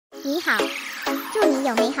你好，祝你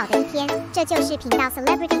有美好的一天。这就是频道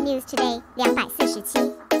Celebrity News Today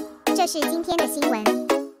 247。这是今天的新闻。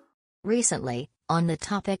Recently, on the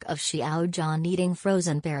topic of Xiao Zhan eating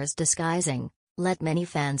frozen pears disguising, let many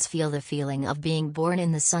fans feel the feeling of being born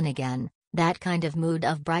in the sun again. That kind of mood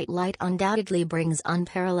of bright light undoubtedly brings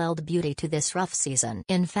unparalleled beauty to this rough season.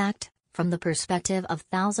 In fact, from the perspective of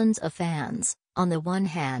thousands of fans, on the one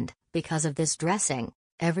hand, because of this dressing,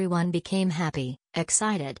 everyone became happy,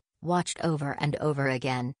 excited, watched over and over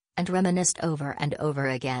again, and reminisced over and over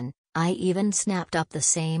again. I even snapped up the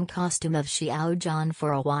same costume of Xiao Zhan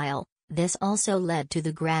for a while. This also led to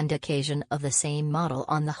the grand occasion of the same model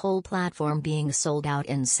on the whole platform being sold out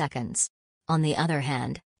in seconds. On the other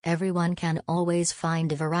hand, everyone can always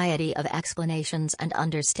find a variety of explanations and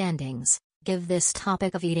understandings. Give this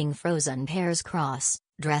topic of eating frozen pears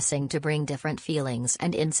cross-dressing to bring different feelings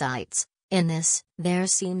and insights. In this, there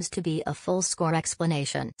seems to be a full score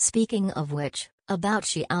explanation. Speaking of which, about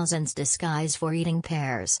Xiao Zhan's disguise for eating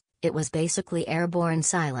pears, it was basically airborne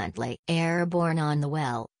silently. Airborne on the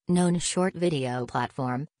well-known short video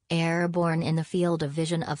platform, airborne in the field of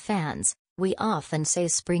vision of fans. We often say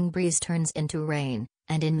spring breeze turns into rain,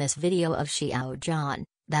 and in this video of Xiao Zhan,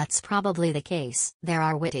 that's probably the case. There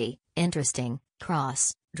are witty, interesting,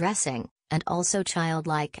 cross-dressing, and also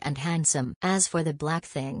childlike and handsome. As for the black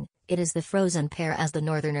thing, it is the frozen pear as the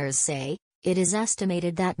northerners say. It is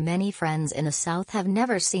estimated that many friends in the south have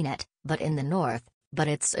never seen it, but in the north,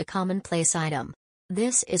 it's a commonplace item.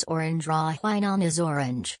 This is orange. Raw Huainan is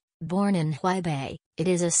orange. Born in Huaibei, it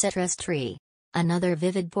is a citrus tree. Another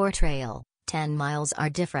vivid portrayal. 10 miles are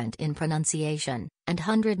different in pronunciation, and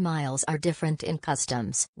 100 miles are different in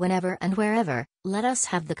customs. Whenever and wherever, let us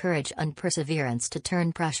have the courage and perseverance to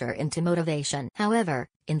turn pressure into motivation. However,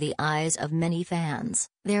 in the eyes of many fans,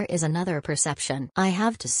 there is another perception. I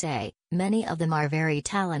have to say, many of them are very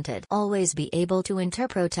talented. Always be able to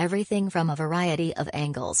interpret everything from a variety of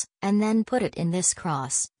angles, and then put it in this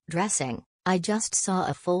cross-dressing. I just saw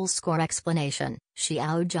a full score explanation.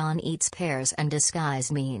 Xiao Zhan eats pears and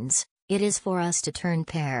disguise means it is for us to turn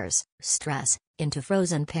pears, stress, into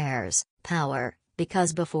frozen pears, power,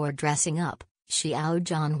 because before dressing up, Xiao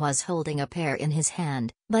Zhan was holding a pear in his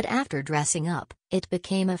hand, but after dressing up, it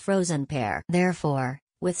became a frozen pear. Therefore,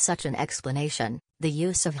 with such an explanation, the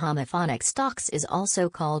use of homophonic stocks is also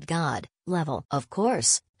called God level. Of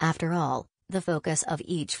course, after all, the focus of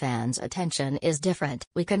each fan's attention is different.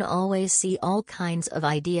 We can always see all kinds of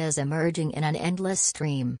ideas emerging in an endless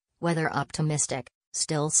stream, whether optimistic,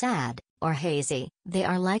 still sad, or hazy. They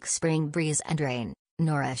are like spring breeze and rain,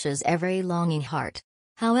 nourishes every longing heart.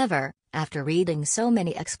 However, after reading so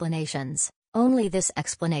many explanations, only this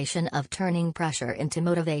explanation of turning pressure into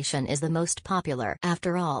motivation is the most popular.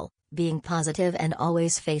 After all, being positive and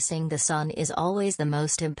always facing the sun is always the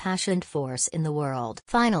most impassioned force in the world.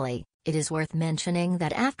 Finally, it is worth mentioning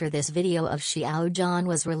that after this video of Xiao Zhan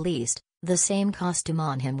was released, the same costume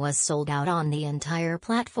on him was sold out on the entire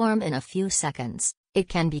platform in a few seconds. It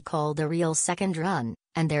can be called a real second run,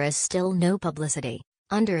 and there is still no publicity,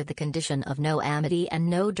 under the condition of no amity and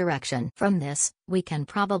no direction. From this, we can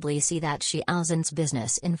probably see that Xiao Zhan's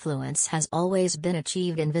business influence has always been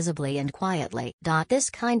achieved invisibly and quietly. This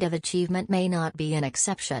kind of achievement may not be an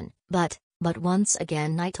exception, but once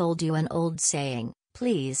again I told you an old saying,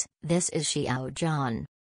 please, this is Xiao Zhan.